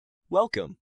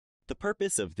Welcome! The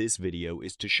purpose of this video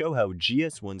is to show how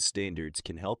GS1 standards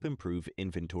can help improve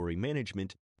inventory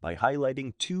management by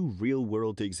highlighting two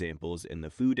real-world examples in the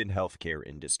food and healthcare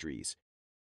industries.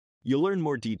 You'll learn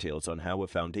more details on how a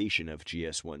foundation of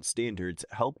GS1 standards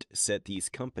helped set these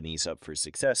companies up for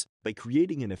success by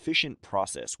creating an efficient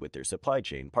process with their supply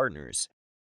chain partners.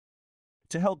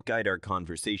 To help guide our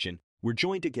conversation, we're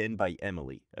joined again by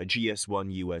Emily, a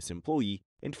GS1 US employee,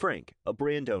 and Frank, a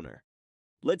brand owner.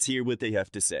 Let's hear what they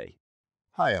have to say.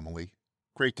 Hi, Emily.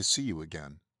 Great to see you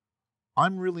again.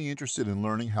 I'm really interested in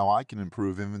learning how I can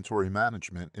improve inventory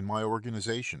management in my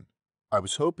organization. I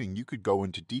was hoping you could go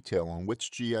into detail on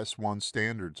which GS1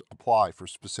 standards apply for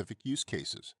specific use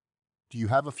cases. Do you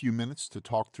have a few minutes to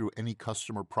talk through any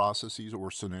customer processes or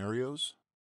scenarios?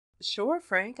 Sure,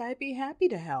 Frank, I'd be happy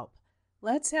to help.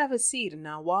 Let's have a seat and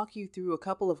I'll walk you through a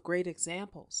couple of great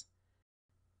examples.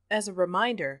 As a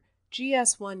reminder,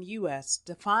 GS1 US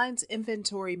defines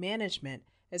inventory management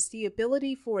as the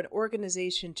ability for an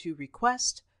organization to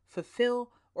request,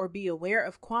 fulfill, or be aware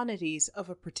of quantities of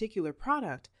a particular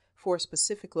product for a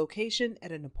specific location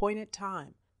at an appointed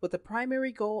time, with the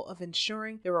primary goal of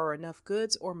ensuring there are enough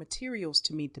goods or materials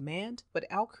to meet demand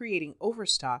without creating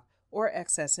overstock or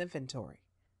excess inventory.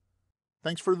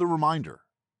 Thanks for the reminder.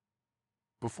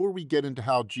 Before we get into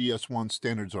how GS1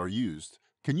 standards are used,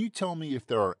 can you tell me if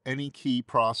there are any key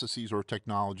processes or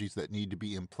technologies that need to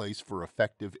be in place for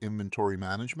effective inventory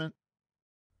management?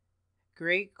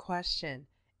 Great question.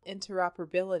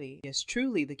 Interoperability is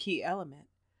truly the key element.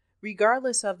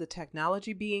 Regardless of the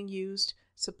technology being used,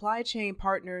 supply chain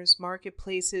partners,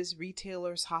 marketplaces,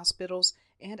 retailers, hospitals,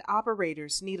 and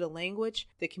operators need a language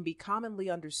that can be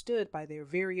commonly understood by their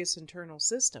various internal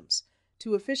systems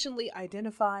to efficiently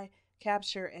identify,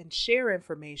 capture, and share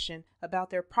information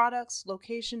about their products,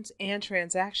 locations, and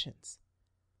transactions.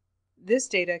 This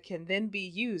data can then be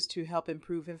used to help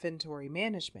improve inventory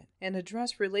management and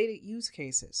address related use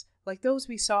cases, like those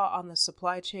we saw on the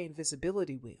supply chain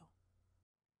visibility wheel.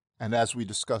 And as we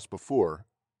discussed before,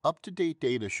 up-to-date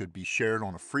data should be shared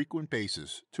on a frequent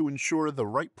basis to ensure the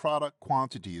right product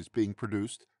quantity is being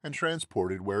produced and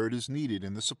transported where it is needed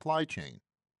in the supply chain.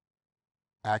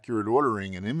 Accurate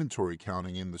ordering and inventory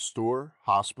counting in the store,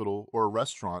 hospital, or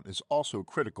restaurant is also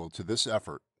critical to this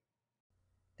effort.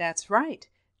 That's right.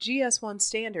 GS1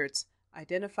 standards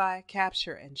identify,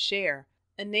 capture, and share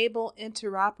enable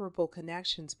interoperable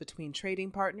connections between trading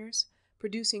partners,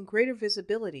 producing greater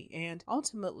visibility and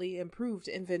ultimately improved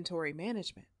inventory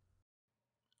management.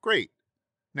 Great!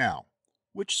 Now,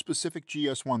 which specific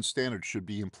GS1 standards should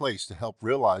be in place to help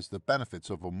realize the benefits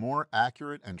of a more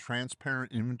accurate and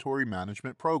transparent inventory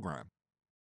management program?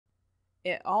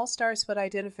 It all starts with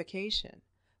identification.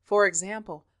 For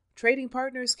example, trading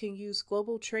partners can use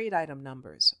global trade item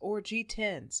numbers, or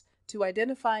G10s, to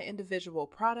identify individual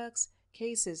products,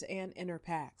 cases, and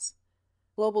interpacks.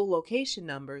 Global location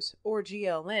numbers, or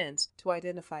GLNs, to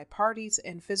identify parties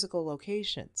and physical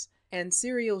locations, and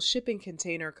serial shipping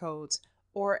container codes,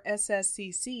 or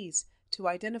SSCCs, to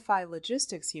identify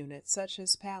logistics units such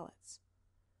as pallets.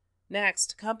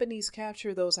 Next, companies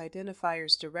capture those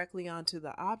identifiers directly onto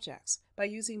the objects by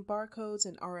using barcodes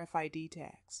and RFID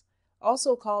tags,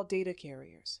 also called data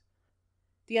carriers.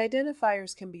 The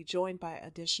identifiers can be joined by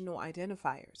additional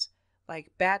identifiers,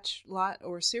 like batch, lot,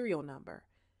 or serial number,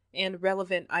 and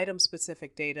relevant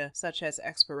item-specific data such as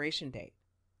expiration date.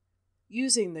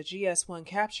 Using the GS1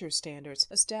 capture standards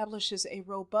establishes a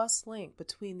robust link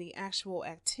between the actual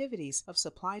activities of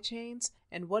supply chains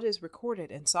and what is recorded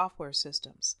in software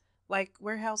systems, like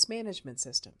warehouse management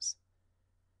systems.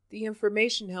 The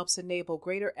information helps enable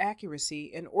greater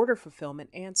accuracy in order fulfillment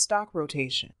and stock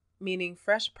rotation, meaning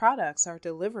fresh products are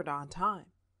delivered on time.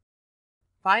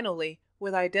 Finally,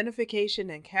 with identification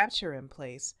and capture in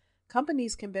place,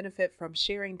 companies can benefit from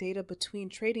sharing data between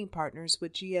trading partners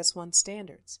with GS1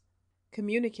 standards.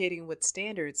 Communicating with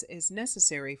standards is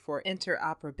necessary for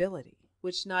interoperability,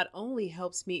 which not only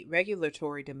helps meet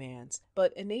regulatory demands,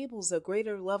 but enables a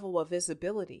greater level of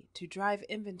visibility to drive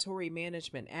inventory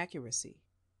management accuracy.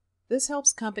 This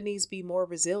helps companies be more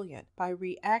resilient by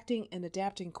reacting and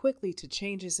adapting quickly to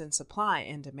changes in supply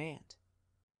and demand.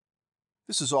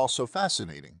 This is also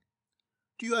fascinating.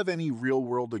 Do you have any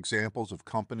real-world examples of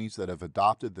companies that have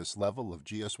adopted this level of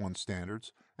GS1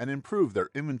 standards and improved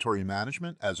their inventory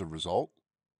management as a result?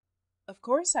 Of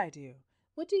course I do.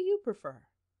 What do you prefer,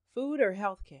 food or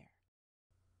healthcare?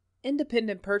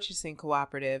 Independent Purchasing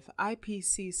Cooperative,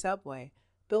 IPC Subway,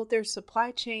 built their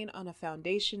supply chain on a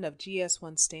foundation of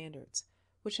GS1 standards,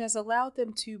 which has allowed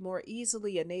them to more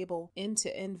easily enable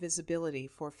end-to-end visibility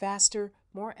for faster,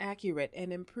 more accurate,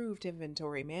 and improved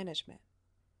inventory management.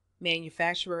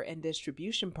 Manufacturer and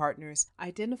distribution partners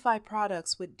identify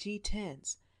products with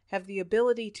G10s, have the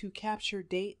ability to capture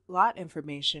date lot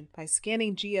information by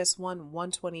scanning GS1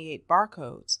 128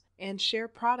 barcodes, and share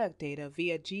product data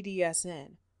via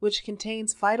GDSN, which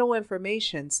contains vital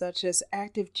information such as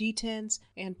active G10s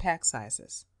and pack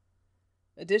sizes.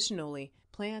 Additionally,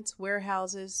 plants,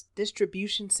 warehouses,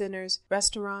 distribution centers,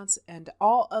 restaurants, and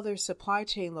all other supply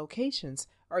chain locations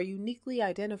are uniquely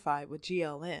identified with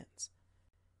GLNs.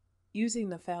 Using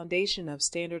the foundation of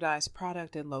standardized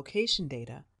product and location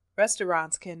data,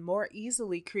 restaurants can more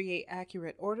easily create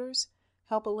accurate orders,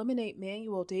 help eliminate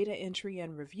manual data entry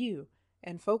and review,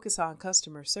 and focus on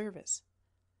customer service.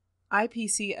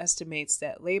 IPC estimates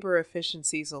that labor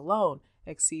efficiencies alone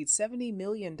exceed $70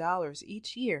 million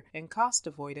each year in cost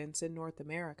avoidance in North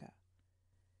America.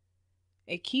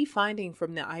 A key finding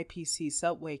from the IPC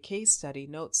subway case study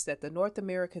notes that the North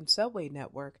American subway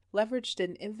network leveraged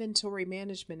an inventory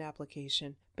management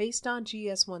application based on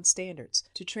GS1 standards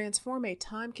to transform a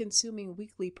time-consuming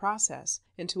weekly process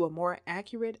into a more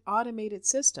accurate, automated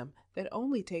system that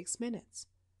only takes minutes.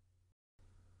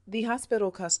 The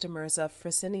hospital customers of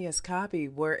Fresenius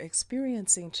Kabi were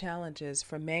experiencing challenges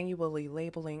from manually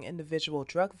labeling individual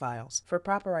drug vials for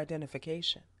proper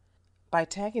identification. By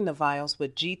tagging the vials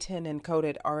with G10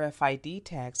 encoded RFID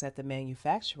tags at the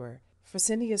manufacturer,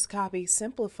 Fresenius Kabi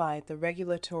simplified the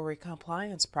regulatory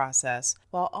compliance process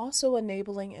while also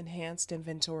enabling enhanced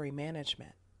inventory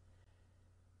management.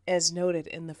 As noted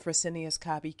in the Fresenius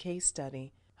Kabi case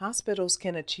study, hospitals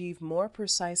can achieve more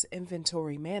precise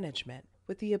inventory management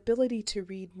with the ability to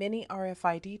read many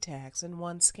RFID tags in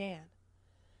one scan.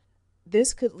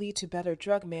 This could lead to better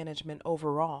drug management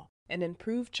overall and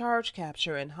improved charge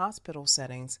capture in hospital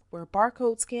settings where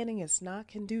barcode scanning is not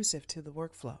conducive to the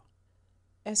workflow.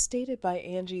 As stated by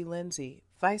Angie Lindsay,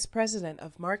 Vice President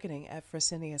of Marketing at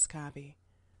Fresenius Kabi,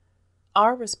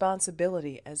 our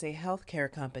responsibility as a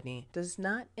healthcare company does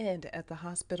not end at the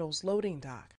hospital's loading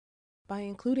dock. By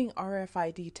including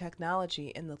RFID technology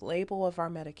in the label of our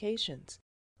medications,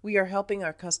 we are helping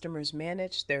our customers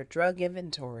manage their drug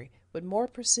inventory with more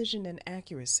precision and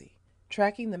accuracy,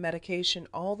 tracking the medication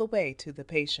all the way to the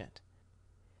patient.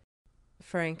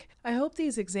 Frank, I hope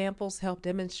these examples help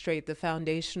demonstrate the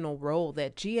foundational role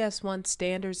that GS1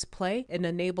 standards play in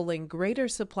enabling greater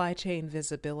supply chain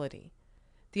visibility.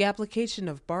 The application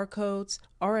of barcodes,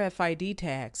 RFID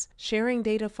tags, sharing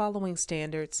data following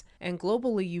standards, and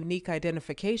globally unique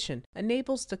identification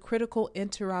enables the critical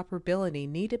interoperability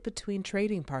needed between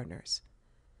trading partners.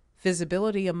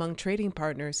 Visibility among trading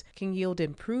partners can yield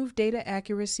improved data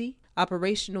accuracy,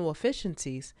 operational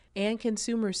efficiencies, and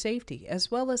consumer safety, as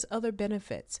well as other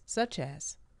benefits, such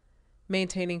as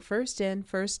maintaining first in,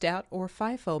 first out, or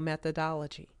FIFO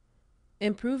methodology,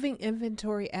 improving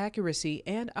inventory accuracy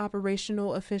and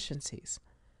operational efficiencies,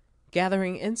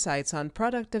 gathering insights on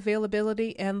product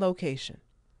availability and location,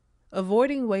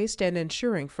 avoiding waste and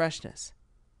ensuring freshness.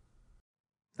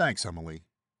 Thanks, Emily.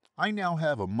 I now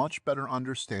have a much better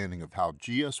understanding of how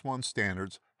GS1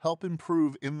 standards help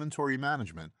improve inventory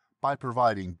management by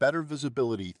providing better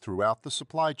visibility throughout the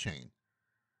supply chain.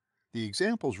 The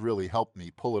examples really helped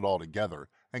me pull it all together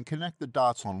and connect the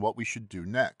dots on what we should do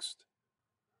next.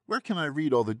 Where can I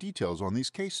read all the details on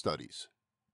these case studies?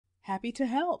 Happy to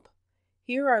help.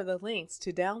 Here are the links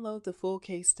to download the full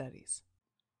case studies.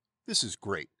 This is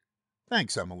great.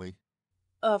 Thanks, Emily.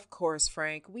 Of course,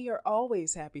 Frank. We are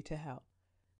always happy to help.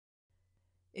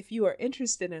 If you are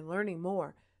interested in learning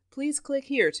more, please click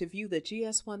here to view the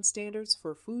GS1 Standards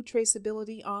for Food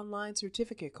Traceability Online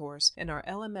Certificate course in our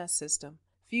LMS system,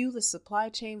 view the Supply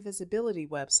Chain Visibility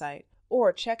website,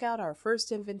 or check out our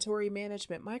first inventory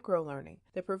management microlearning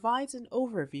that provides an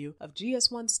overview of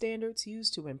GS1 standards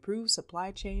used to improve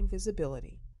supply chain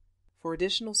visibility. For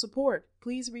additional support,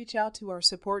 please reach out to our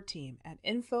support team at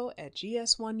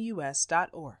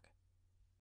info@gs1us.org.